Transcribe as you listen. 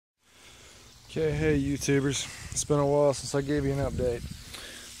Okay, hey YouTubers, it's been a while since I gave you an update,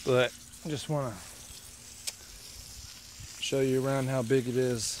 but I just want to show you around how big it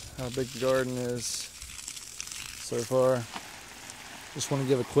is, how big the garden is so far. Just want to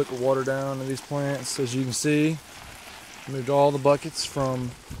give a quick water down of these plants. As you can see, I moved all the buckets from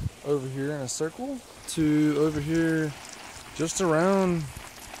over here in a circle to over here just around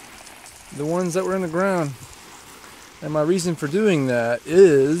the ones that were in the ground. And my reason for doing that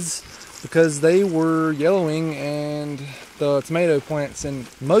is because they were yellowing, and the tomato plants and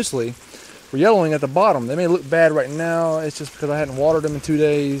mostly were yellowing at the bottom. They may look bad right now. It's just because I hadn't watered them in 2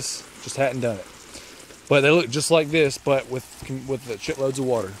 days. Just hadn't done it. But they look just like this, but with the shitloads of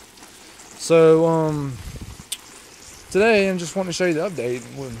water. So today I'm just wanting to show you the update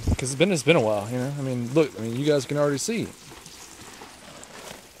because it's been a while. You know, I mean, look, you guys can already see.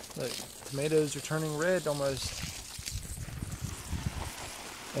 Look, tomatoes are turning red almost.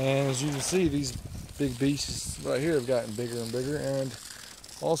 And as you can see, these big beasts right here have gotten bigger and bigger. And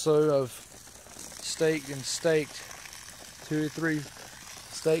also I've staked 2 or 3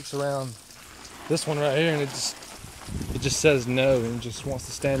 stakes around this one right here, and it just says no, and it just wants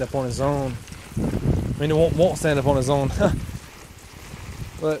to stand up on its own. I mean, it won't stand up on its own.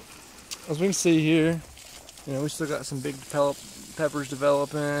 But as we can see here, you know, we still got some big peppers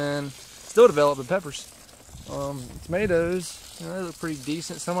developing, still developing peppers. Tomatoes, you know, they look pretty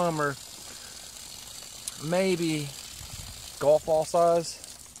decent. Some of them are maybe golf ball size,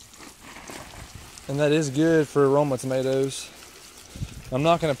 and that is good for aroma tomatoes. I'm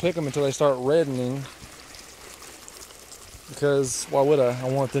not going to pick them until they start reddening, because why would I? I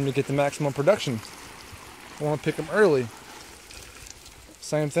want them to get the maximum production. I want to pick them early.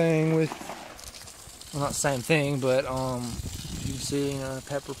 Same thing with, well, not same thing, but you can see, you know,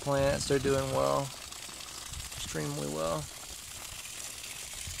 pepper plants, they're doing well. Extremely well.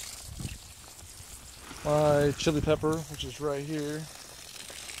 My chili pepper, which is right here,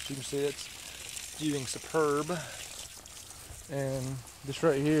 as you can see, it's doing superb. And this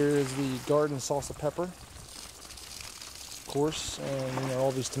right here is the garden salsa pepper, of course. And you know,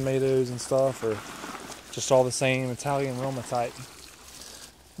 all these tomatoes and stuff are just all the same Italian Roma type.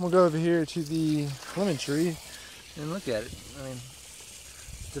 We'll go over here to the lemon tree and look at it. I mean,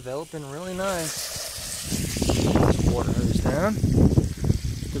 it's developing really nice. Water hose down.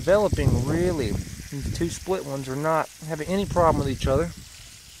 Developing really. The 2 split ones are not having any problem with each other.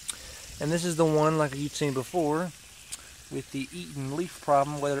 And this is the one, like you've seen before, with the eaten leaf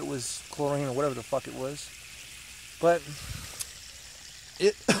problem, whether it was chlorine or whatever the fuck it was. But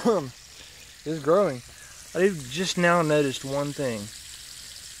it is growing. I've just now noticed one thing,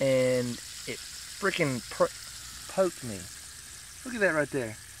 and it freaking poked me. Look at that right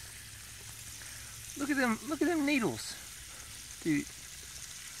there. Look at them needles. Dude,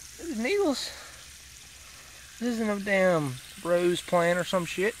 those needles. This isn't a damn rose plant or some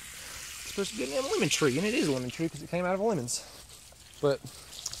shit. It's supposed to be a damn lemon tree, and it is a lemon tree because it came out of lemons. But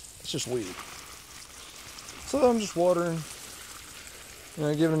it's just weird. So I'm just watering, you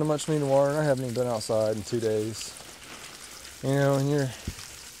know, giving it a much needed water, and I haven't even been outside in 2 days. You know, and you're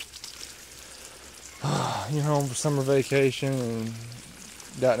home for summer vacation and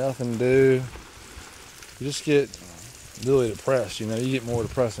got nothing to do. You just get really depressed, you know. You get more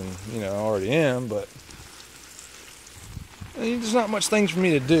depressed than, you know, I already am, but I mean, there's not much things for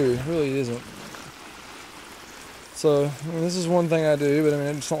me to do. It really isn't. So, I mean, this is one thing I do, but I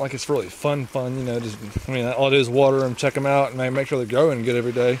mean, it's not like it's really fun, you know. Just, I mean, all I do is water them, check them out, and I make sure they're growing good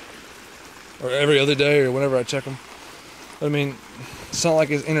every day, or every other day, or whenever I check them. But I mean, it's not like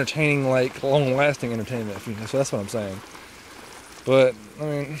it's entertaining, like long-lasting entertainment. So that's what I'm saying. But I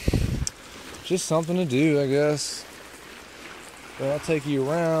mean, just something to do, I guess. But I'll take you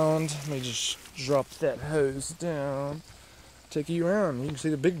around. Let me just drop that hose down. Take you around. You can see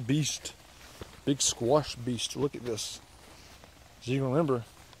the big beast. Big squash beast. Look at this. As you can remember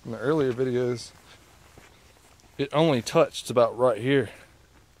in the earlier videos, it only touched about right here.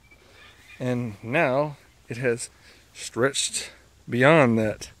 And now it has stretched beyond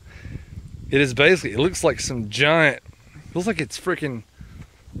that. It is basically, it looks like some giant, it looks like it's freaking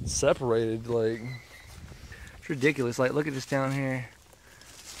separated, like, it's ridiculous. Like, look at this down here.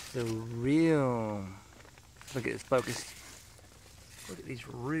 The real, look at this focus. Look at these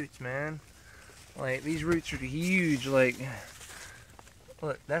roots, man. Like, these roots are huge. Like,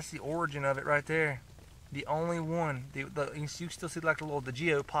 look, that's the origin of it right there. The only one. You can still see like the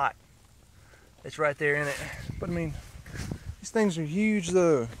geopot. It's right there in it. But I mean, these things are huge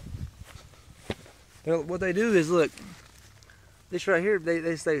though. What they do is, look, this right here,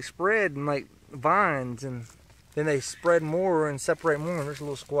 they spread in like vines, and then they spread more and separate more. And there's a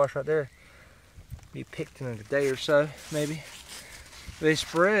little squash right there. be picked in a day or so, maybe. They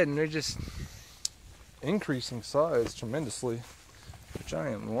spread and they're just increasing size tremendously, which I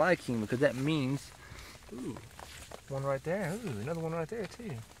am liking because that means, ooh, one right there, ooh, another one right there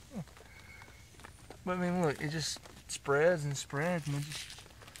too. But I mean, look, it just spreads and spreads and it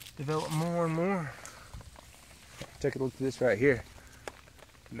just develop more and more. Take a look at this right here.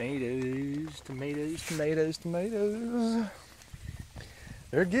 Tomatoes, tomatoes, tomatoes, tomatoes.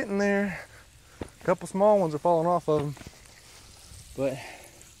 They're getting there. A couple small ones are falling off of them. But,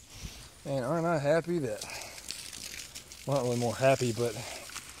 man, aren't I happy that, well, not really more happy, but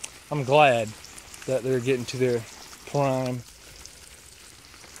I'm glad that they're getting to their prime.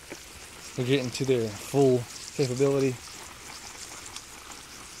 They're getting to their full capability.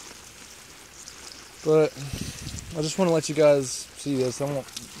 But I just want to let you guys see this. I won't,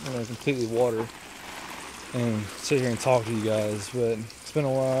 completely water and sit here and talk to you guys, but it's been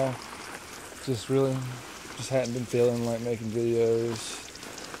a while. Just hadn't been feeling like making videos.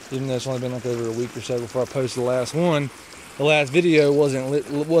 Even though it's only been like over a week or so before I posted the last one. The last video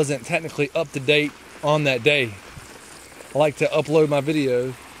wasn't technically up to date on that day. I like to upload my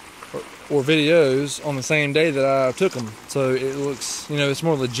video or videos on the same day that I took them, so it looks, it's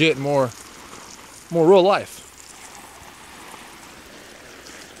more legit, more real life.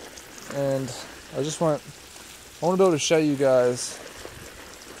 And I want to be able to show you guys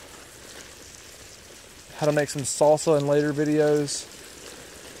how to make some salsa in later videos.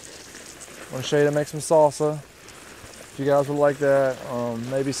 I want to show you how to make some salsa. If you guys would like that,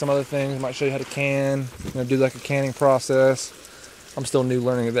 maybe some other things. I might show you how to can, do like a canning process. I'm still new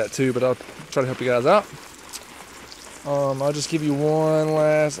learning of that too, but I'll try to help you guys out. I'll just give you one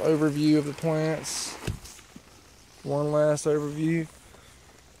last overview of the plants. One last overview.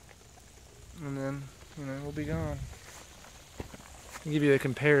 And then, we'll be gone. I'll give you a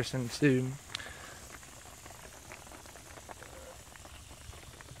comparison too.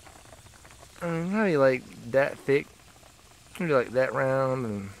 Maybe like that thick, maybe like that round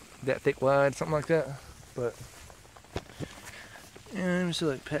and that thick wide, something like that. But let me see,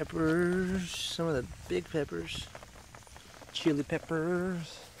 like peppers, some of the big peppers, chili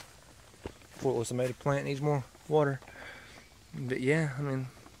peppers. Fort Lewis tomato plant needs more water. But yeah, I mean,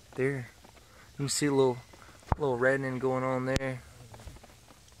 there. You can see a little reddening going on there.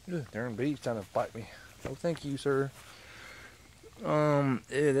 Ugh, darn bee's trying to bite me. Oh, thank you, sir. Ew,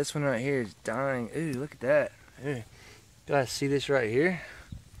 this one right here is dying. Ooh, look at that. Ew. Guys, see this right here?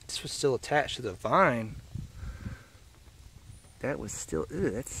 This was still attached to the vine. That was still,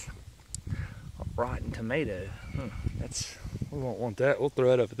 that's a rotten tomato. We won't want that. We'll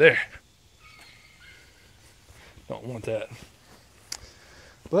throw it over there. Don't want that.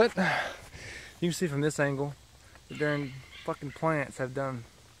 But you can see from this angle, the darn fucking plants have gotten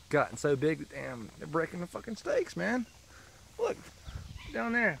so big that damn, they're breaking the fucking stakes, man. Look,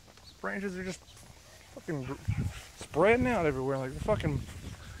 down there, branches are just fucking spreading out everywhere like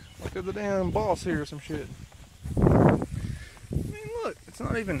they're the damn boss here or some shit. I mean, look,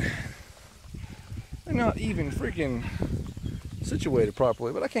 they're not even freaking situated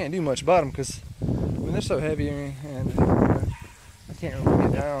properly, but I can't do much about them because, they're so heavy and I can't really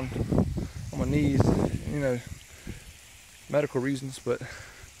get down on my knees, medical reasons, but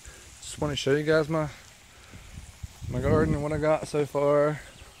just want to show you guys my garden and what I got so far,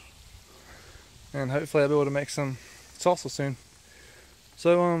 and hopefully I'll be able to make some salsa soon.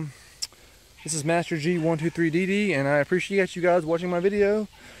 So this is Master G 123DD, and I appreciate you guys watching my video.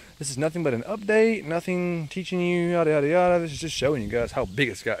 This is nothing but an update, nothing teaching you yada yada yada. This is just showing you guys how big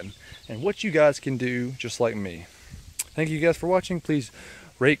it's gotten and what you guys can do just like me. Thank you guys for watching. Please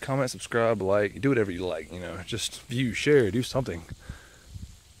rate, comment, subscribe, like, do whatever you like, just view, share, do something,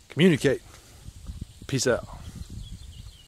 communicate. Peace out.